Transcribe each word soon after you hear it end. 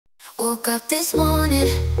Woke up this morning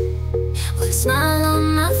with a smile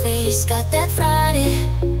on my face. Got that Friday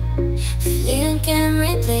feeling can't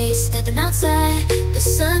replace. Stepping outside, the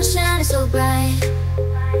sunshine is so bright.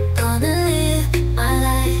 Gonna live my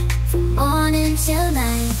life from morning till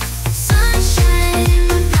night. Sunshine in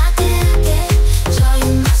my pocket, joy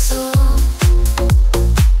in my soul.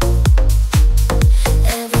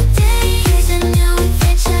 Every day is a new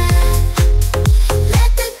adventure.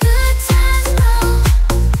 Let the good times roll.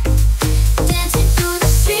 Dancing through the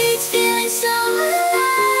streets, feeling so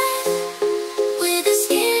alive. With a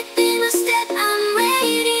skip in my step, I'm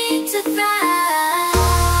ready to fly.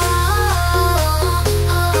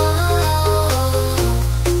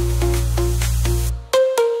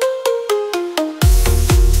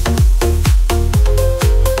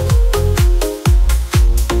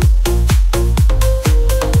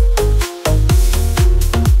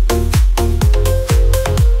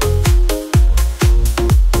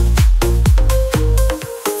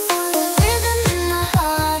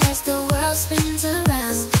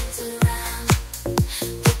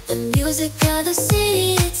 Music of the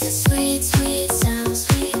sea, it's a sweet, sweet sound,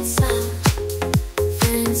 sweet sound.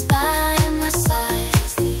 Friends by my side,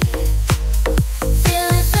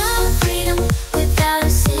 feeling the freedom without a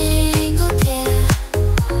single care.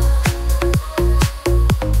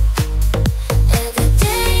 Every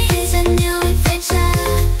day is a new adventure.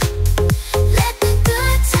 Let the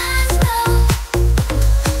good times roll.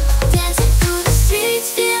 Dancing through the streets,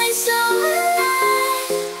 feeling so alive.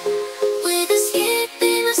 With a skip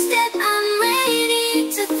in my step, I'm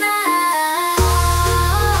ready to fly.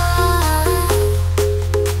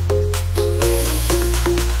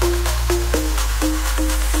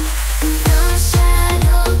 No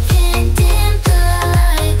shadow can dim the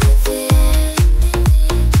light within.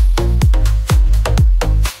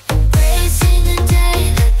 Embracing the day,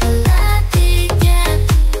 let the light begin.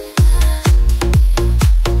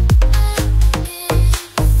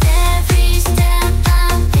 With every step,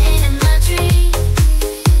 I'm painting my dream.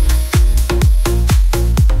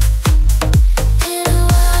 In a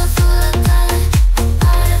world full of color, I'm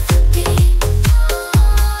part of the beat.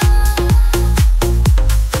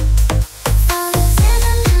 All the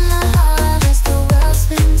rhythm in my heart as the world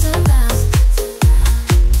spins around.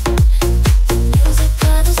 The music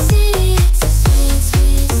of the sea, it's a sweet,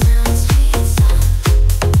 sweet sound, sweet sound.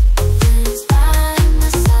 Friends by my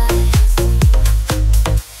side,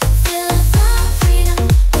 feeling the freedom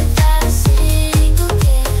without a single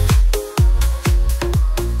care.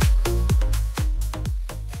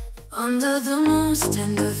 Under the moon's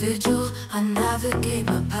tender vigil, I navigate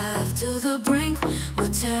my path to the brink where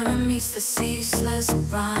terror meets the ceaseless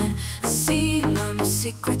brine. The sea murmurs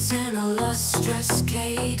secrets in a lustrous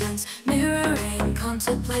cadence, mirroring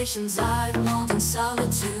contemplations I've molded in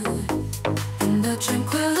solitude. In the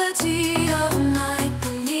tranquility of night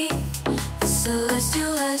beneath the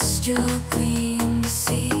celestial green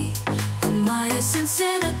sea, and my essence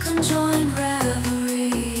in a conjoined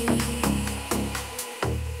reverie.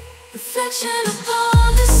 Reflection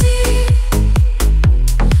upon the sea,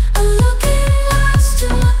 I'm looking lost to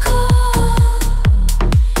my core.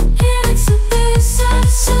 In its abyss I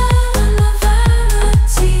discern when my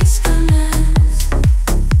verities commence.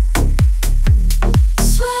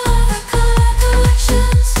 Swell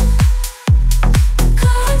recollections,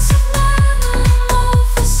 currents of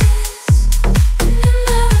metamorphosis, and in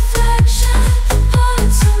their reflection,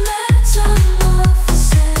 points of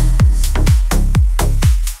metamorphosis.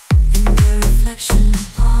 In the reflection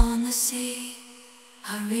upon the sea,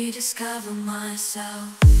 I rediscover myself.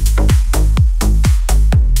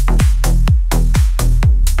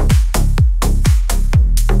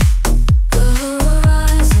 The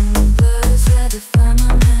horizon, the birds, red the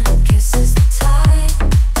firmament kisses the tide.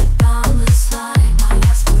 The boundless light, my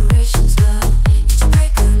aspirations glow. Each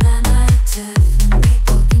break a narrative, and we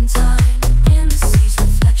walk in time. In the sea's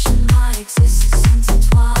reflection, my existence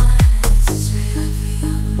intertwines. Every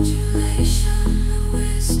undulation, a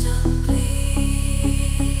wisdom bleed.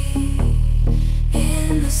 In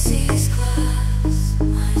the sea's glass,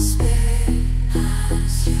 my spirit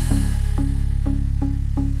has yearned.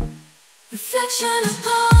 Reflection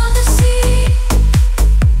upon the sea,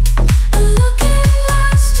 I'm looking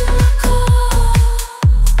lost to my core.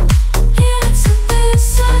 In its abyss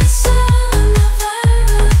I discern when my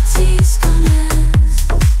verities commence.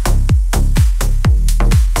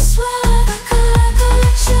 Swell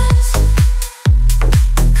recollections,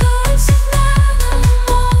 currents of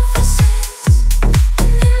metamorphosis,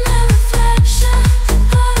 and in their reflection,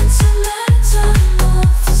 points of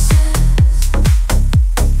metamorphosis.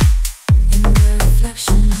 In the reflection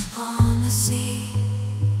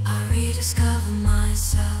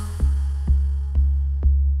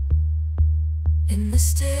In the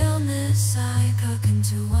stillness I cook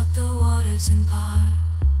into what the waters impart.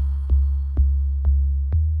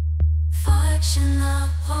 Reflection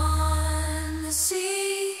upon the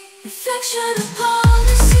sea. Reflection upon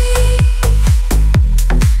the sea.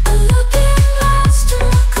 A looking glass to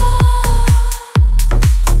my core.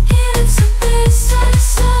 In its abyss I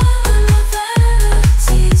discern my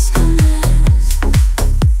vanity's commence.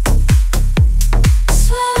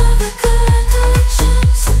 Swell of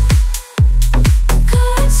recollections,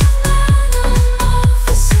 currents of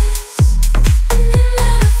metamorphosis. And in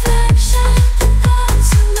that reflection,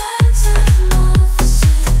 currents of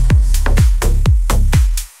metamorphosis.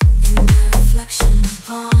 In the reflection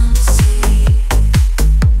upon the sea.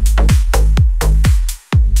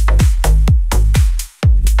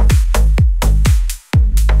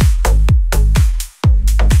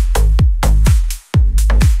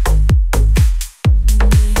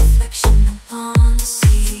 Reflection upon the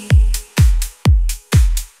sea.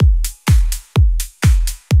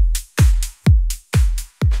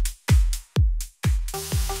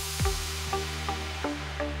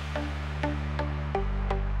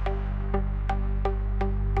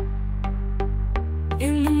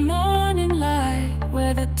 In the morning light,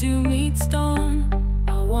 where the dew meets dawn,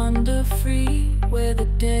 I wander free where the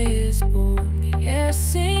day is born. The air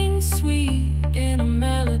sings sweet in a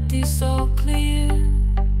melody so clear,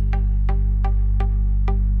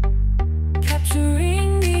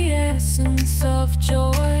 capturing the essence of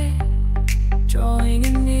joy, drawing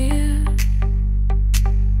it near.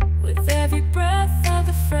 With every breath of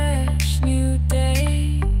a fresh new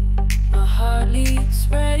day, my heart leaps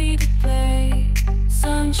ready to play.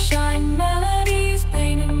 Sunshine melodies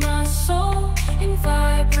painting my soul in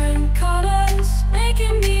vibrant colors,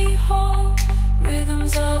 making me whole.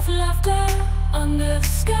 Rhythms of laughter under the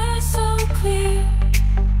sky so clear.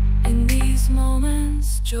 In these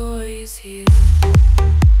moments, joy is here.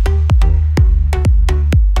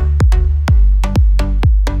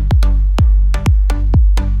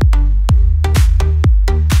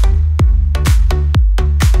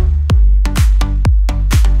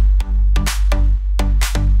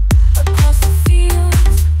 Across the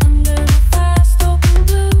fields, under the vast open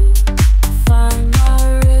blue, find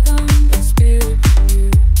my rhythm and spirit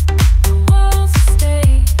renewed. The world's a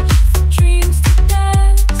stage for dreams to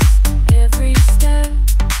dance. Every step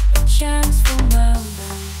a chance for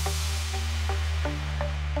wellness.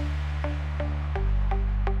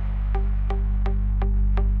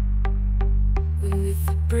 With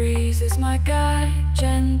the breeze is my guide,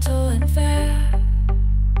 gentle and fair.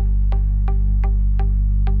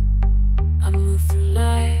 I move through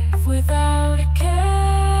life without a care.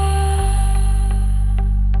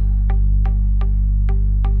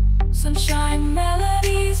 Sunshine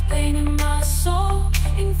melodies painting my soul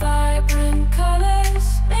in vibrant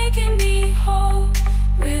colors, making me whole.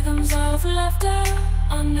 Rhythms of laughter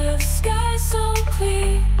under the sky so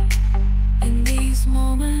clear. In these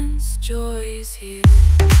moments, joy is here.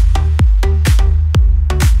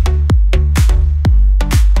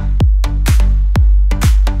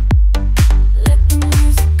 Let the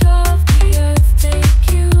music of the earth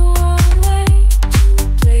take you away to a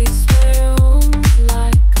place where only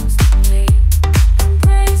light comes to play.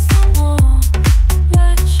 Embrace the warmth,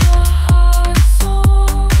 let your heart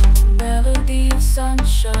soar. Melody of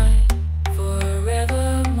sunshine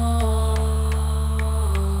forevermore.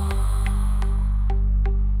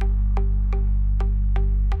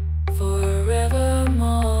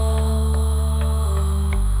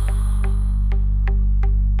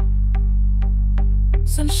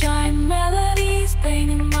 Sunshine melodies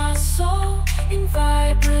painting my soul in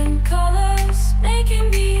vibrant colors, making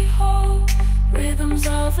me whole. Rhythms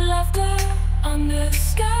of laughter under the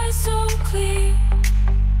sky so clear.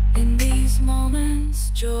 In these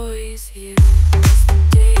moments, joy is here. As the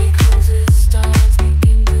day closes, stars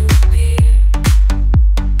begin to appear.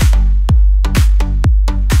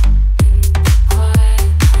 In the quiet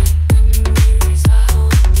night, memories I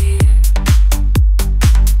hold dear.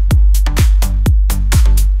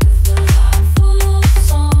 With a heart full of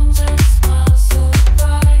songs and smiles so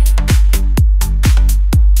bright.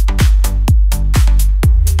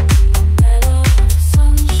 In the mellow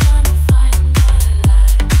sunshine, I find my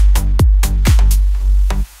light.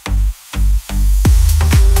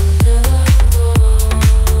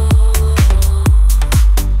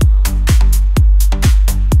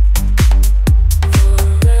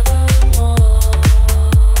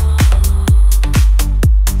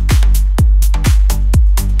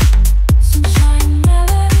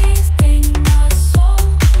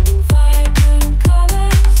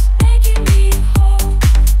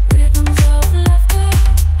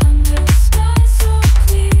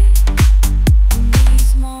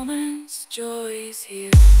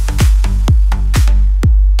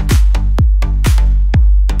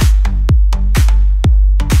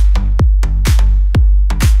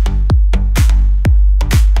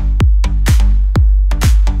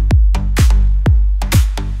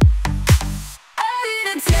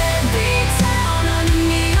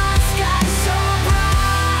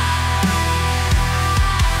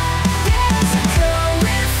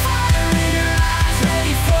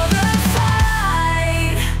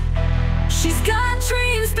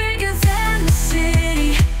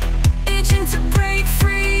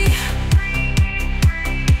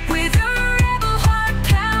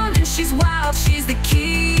 out, she's the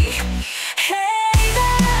key. Hey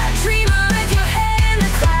there, dreamer, with your head in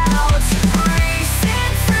the clouds,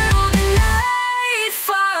 racing through the night,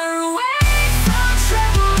 far away from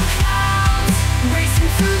troubled clouds.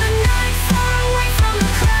 Racing through the night, far away from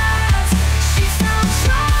the crowds. She's found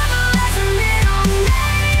trouble as her middle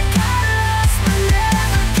name. Got lost but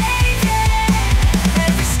never gave in.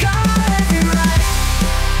 Every scar, every rut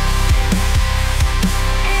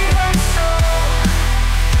in her soul,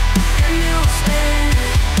 and you'll spin.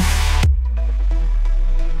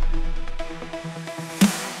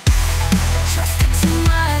 Trusted too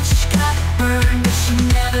much, got burned, but she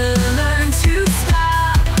never learned to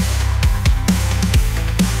stop.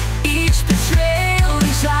 Each betrayal,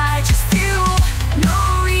 each lie, just fuel. No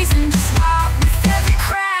reason to stop. With every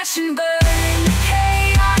crash and burn, the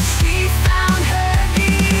chaos, she found her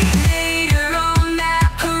beat. Made her own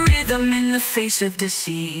map, her rhythm in the face of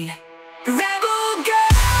deceit. Rebel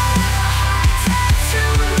girl, heart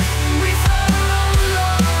tattooed with her own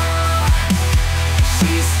lore.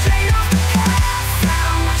 She's straight off the path,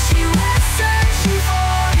 found what she was searching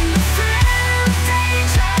for. In the thrill of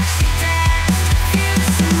danger, she danced,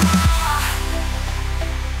 fearless and raw.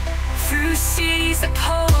 Through cities that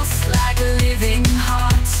pulse like a living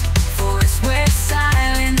heart, forests where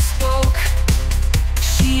silence spoke.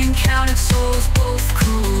 She encountered souls both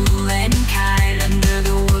cruel and kind under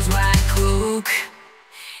the war's white cloak.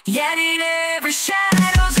 Yet in every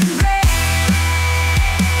shadow's embrace,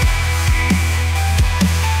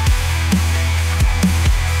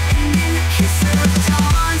 and in the kiss of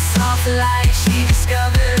dawn, soft light, she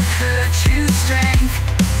discovered her true strength.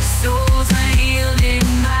 Souls unhealed in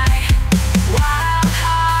might, wild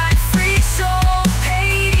heart, free soul,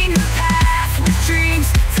 painting her path with dreams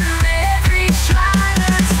through every shrine.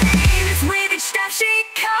 Her dreams with each step she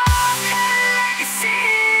carved her legacy.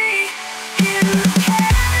 In the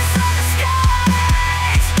canvas of the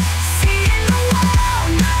skies, seeing the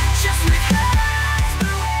world not just with her eyes,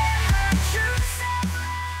 but where her true self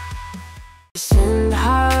lies. In the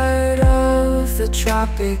heart of the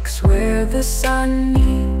tropics, where the sun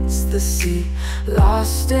meets the sea,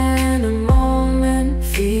 lost in a moment,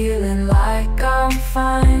 feeling like I'm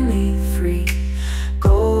finally free.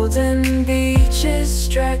 Golden beaches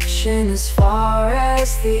stretching as far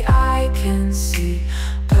as the eye can see,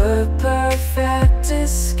 a perfect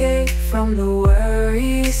escape from the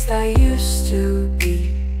worries that used to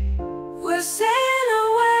be. We're sailing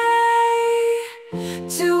away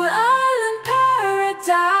to island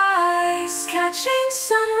paradise, catching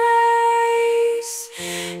sun rays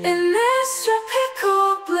in this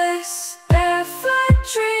tropical bliss. Barefoot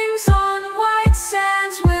dreams on white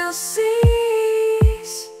sands will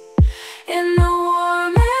cease in the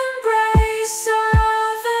warm embrace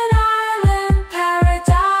of an island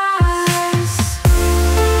paradise.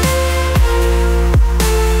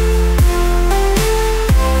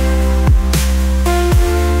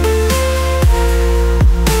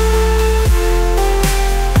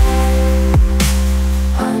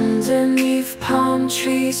 Underneath palm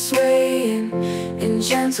trees swaying in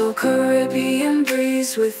gentle Caribbean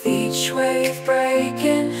breeze, with each wave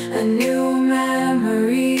breaking a new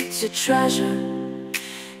memory to treasure.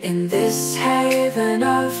 In this haven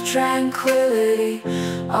of tranquility,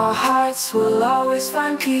 our hearts will always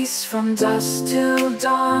find peace. From dusk till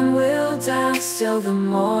dawn we'll dance till the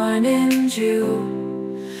morning dew.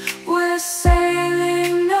 We're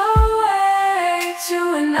sailing away to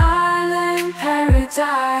an island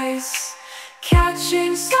paradise,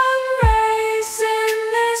 catching sun rays in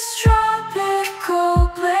this tropical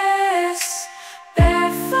bliss.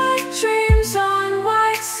 Barefoot dreams on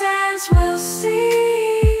white sands will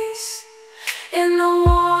cease in the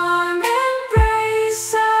warm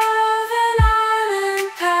embrace of an island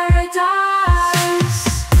paradise.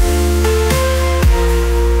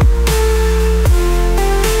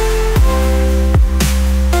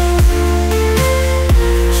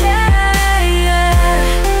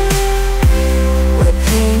 We're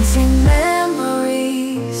painting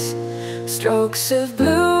memories, strokes of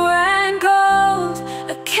blue and gold,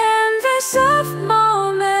 a canvas of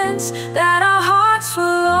moments that our hearts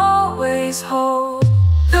will always hold.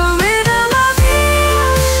 The rhythm of the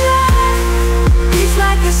ocean beats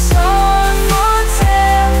like a soulful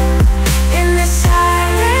tale. In this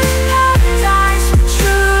silent paradise we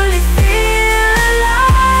truly feel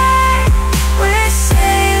alive. We're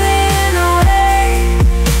sailing away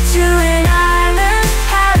to an island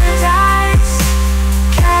paradise,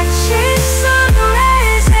 catching sun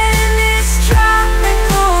rays in this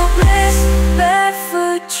tropical bliss.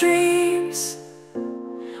 Barefoot dreams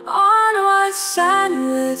on white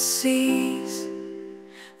sunlit seas,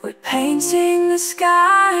 We're painting the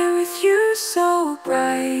sky with you so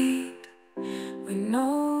bright. We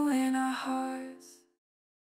know